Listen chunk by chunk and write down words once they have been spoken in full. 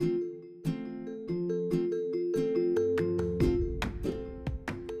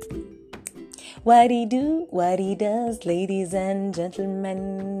What he do, what he does, ladies and gentlemen.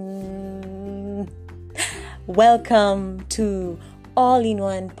 Welcome to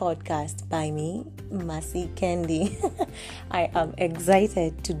All-in-One Podcast by me, Mercy Candy. I am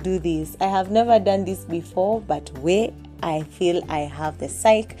excited to do this. I have never done this before, but I feel I have the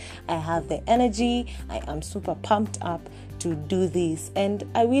psych, I have the energy, I am super pumped up to do this, and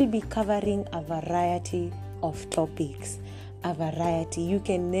I will be covering a variety of topics. You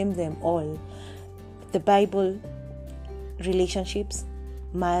can name them all. The Bible, relationships,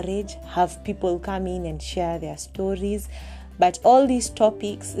 marriage, have people come in and share their stories. But all these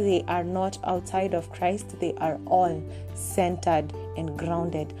topics, they are not outside of Christ. They are all centered and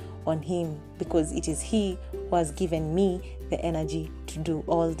grounded on Him, because it is He who has given me the energy to do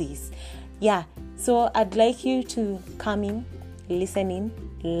all this. So I'd like you to come in, listen in,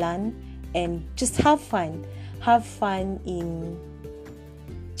 learn, and just have fun. Have fun in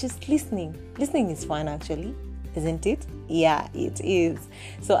just listening. Listening is fun, actually, isn't it? Yeah, it is.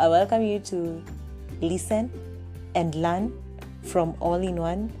 So I welcome you to listen and learn from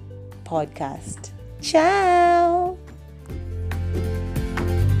All-in-One Podcast. Ciao!